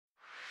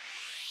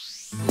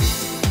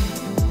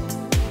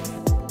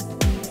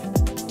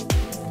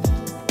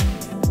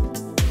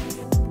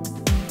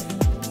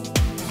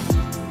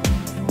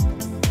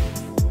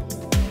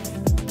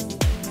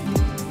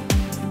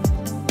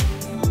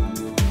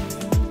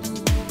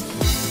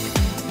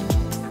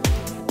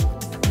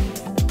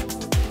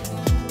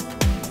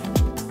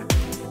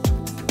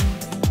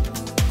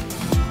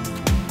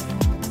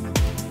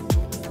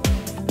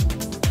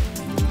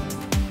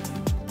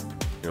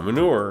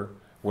Manure,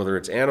 whether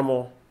it's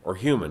animal or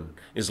human,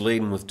 is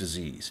laden with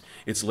disease.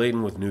 It's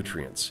laden with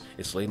nutrients.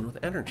 It's laden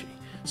with energy.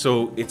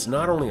 So it's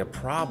not only a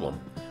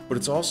problem, but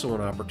it's also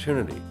an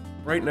opportunity.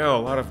 Right now,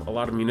 a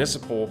lot of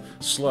municipal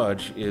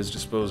sludge is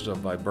disposed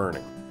of by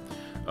burning,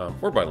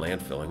 or by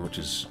landfilling, which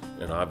is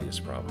an obvious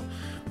problem.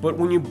 But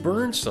when you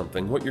burn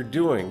something, what you're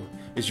doing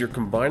is you're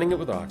combining it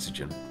with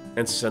oxygen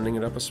and sending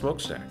it up a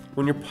smokestack.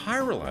 When you're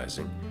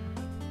pyrolyzing,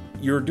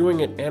 you're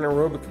doing it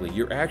anaerobically.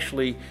 You're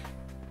actually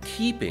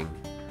keeping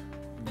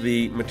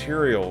the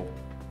material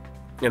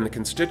and the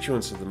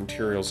constituents of the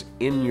materials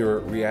in your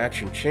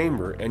reaction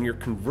chamber, and you're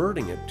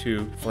converting it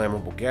to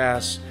flammable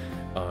gas,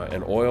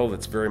 and oil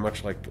that's very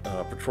much like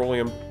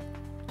petroleum,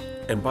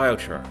 and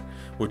biochar,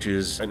 which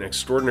is an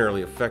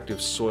extraordinarily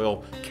effective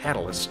soil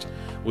catalyst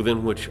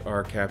within which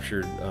are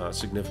captured a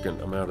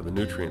significant amount of the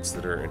nutrients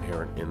that are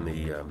inherent in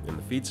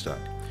the feedstock.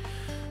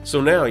 So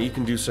now you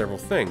can do several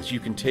things. You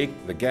can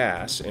take the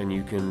gas and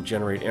you can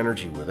generate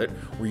energy with it,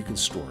 or you can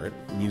store it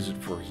and use it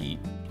for heat.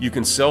 You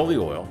can sell the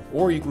oil,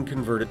 or you can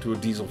convert it to a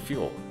diesel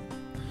fuel.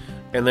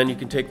 And then you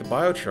can take the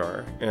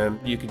biochar and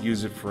you could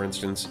use it, for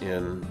instance,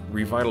 in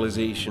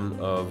revitalization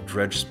of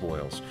dredge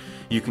spoils.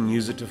 You can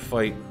use it to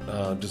fight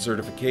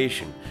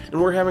desertification. And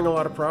we're having a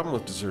lot of problem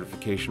with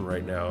desertification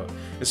right now,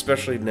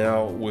 especially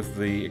now with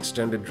the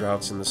extended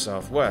droughts in the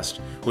Southwest,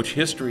 which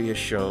history has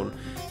shown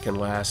can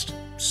last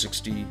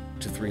 60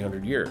 to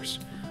 300 years.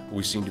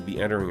 We seem to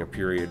be entering a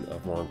period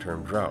of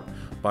long-term drought.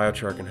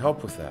 Biochar can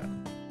help with that.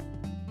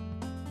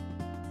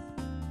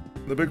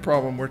 The big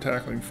problem we're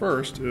tackling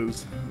first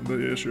is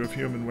the issue of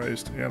human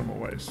waste, animal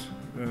waste.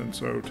 And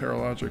so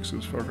Terralogix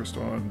is focused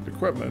on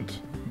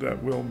equipment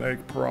that will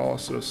make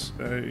pyrolysis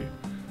a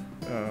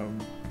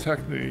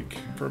technique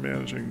for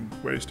managing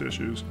waste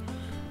issues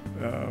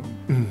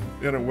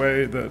in a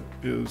way that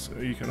is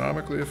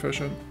economically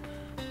efficient,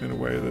 in a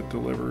way that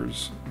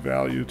delivers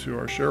value to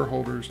our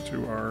shareholders,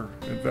 to our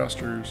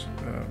investors,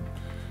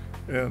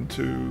 and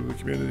to the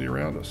community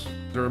around us.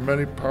 There are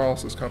many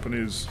pyrolysis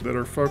companies that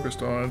are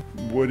focused on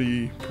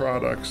woody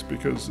products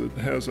because it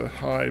has a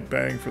high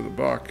bang for the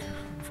buck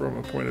from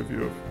a point of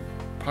view of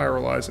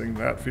pyrolyzing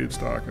that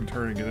feedstock and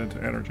turning it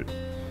into energy.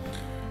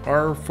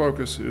 Our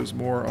focus is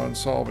more on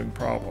solving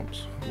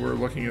problems. We're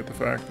looking at the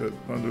fact that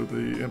under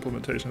the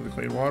implementation of the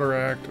Clean Water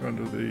Act,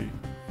 under the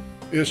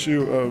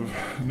issue of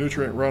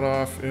nutrient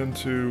runoff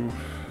into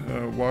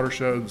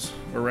watersheds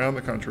around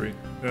the country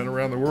and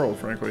around the world,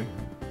 frankly,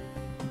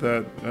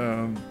 that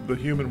the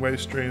human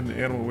waste stream, the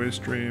animal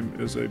waste stream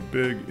is a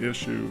big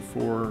issue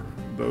for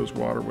those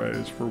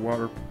waterways, for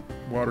water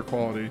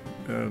quality,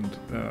 and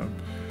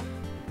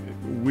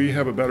we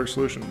have a better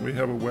solution. We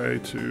have a way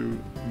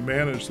to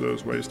manage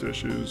those waste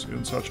issues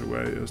in such a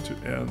way as to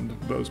end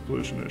those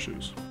pollution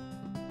issues.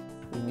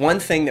 One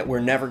thing that we're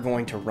never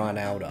going to run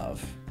out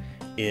of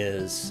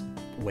is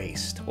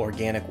waste,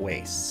 organic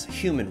wastes,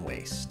 human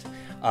waste,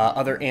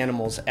 other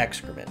animals'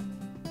 excrement,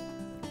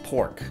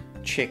 pork,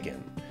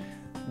 chicken,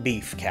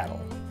 beef,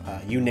 cattle,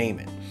 you name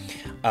it.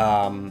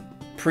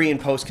 Pre- and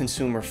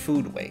post-consumer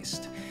food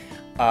waste.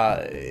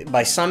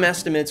 By some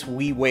estimates,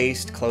 we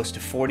waste close to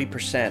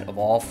 40% of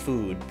all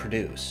food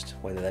produced,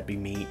 whether that be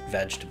meat,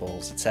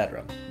 vegetables,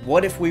 etc.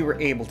 What if we were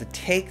able to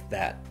take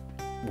that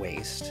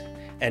waste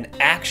and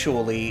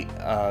actually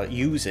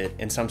use it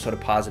in some sort of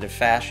positive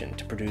fashion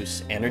to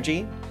produce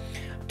energy,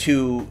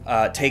 to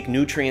take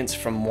nutrients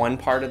from one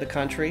part of the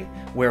country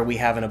where we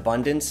have an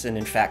abundance and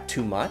in fact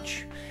too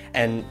much,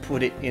 and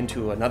put it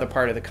into another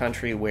part of the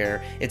country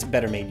where it's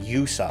better made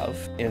use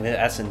of, in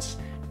essence,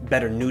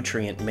 better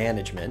nutrient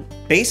management.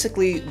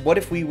 Basically, what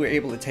if we were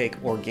able to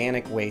take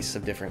organic wastes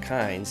of different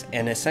kinds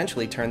and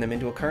essentially turn them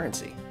into a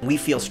currency? We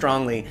feel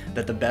strongly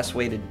that the best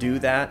way to do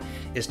that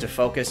is to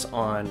focus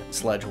on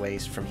sludge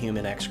waste from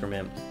human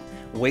excrement,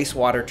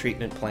 wastewater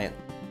treatment plant,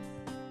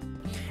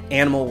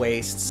 animal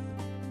wastes,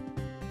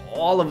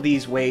 all of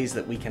these ways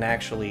that we can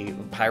actually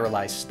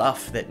pyrolyze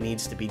stuff that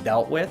needs to be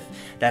dealt with,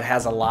 that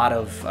has a lot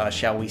of,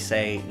 shall we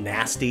say,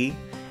 nasty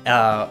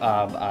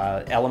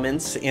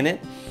elements in it,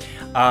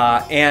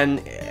 and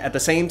at the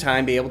same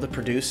time be able to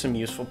produce some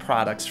useful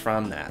products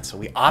from that. So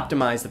we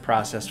optimize the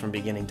process from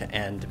beginning to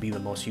end to be the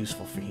most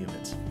useful for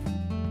humans.